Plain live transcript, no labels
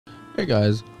Hey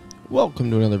guys, welcome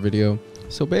to another video.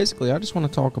 So basically I just want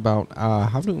to talk about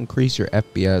how to increase your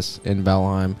FPS in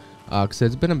Valheim, because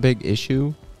it's been a big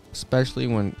issue, especially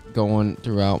when going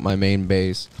throughout my main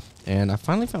base, and I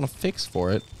finally found a fix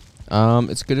for it.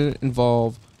 It's going to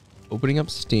involve opening up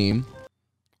Steam.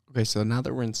 Okay, so now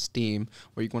that we're in Steam,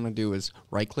 what you're going to do is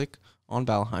right click on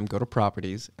Valheim, go to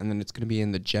properties, and then it's going to be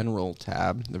in the general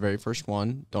tab, the very first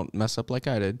one. Don't mess up like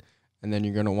I did. And then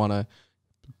you're going to want to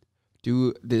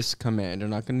do this command. You're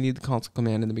not going to need the console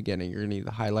command in the beginning. You're going to need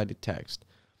the highlighted text.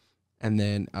 And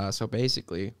then, so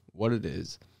basically, what it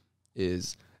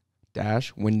is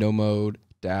dash window mode,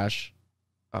 dash,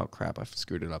 oh crap, I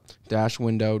screwed it up. Dash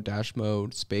window, dash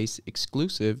mode, space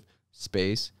exclusive,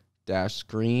 space, dash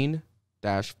screen,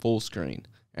 dash full screen.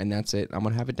 And that's it. I'm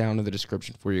going to have it down in the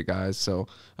description for you guys. So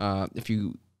if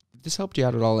this helped you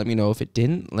out at all, let me know. If it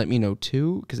didn't, let me know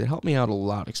too, because it helped me out a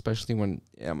lot, especially when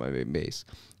I'm my main base.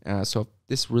 So if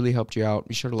this really helped you out,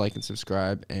 be sure to like and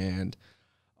subscribe. And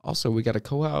also, we got a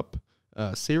co-op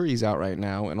series out right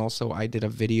now. And also, I did a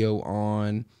video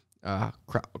on a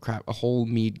whole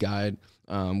mead guide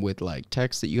with like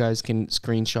text that you guys can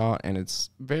screenshot. And it's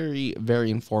very,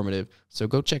 very informative. So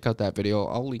go check out that video.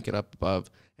 I'll link it up above.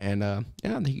 And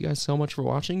yeah, thank you guys so much for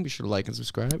watching. Be sure to like and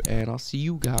subscribe. And I'll see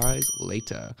you guys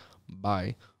later.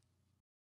 Bye.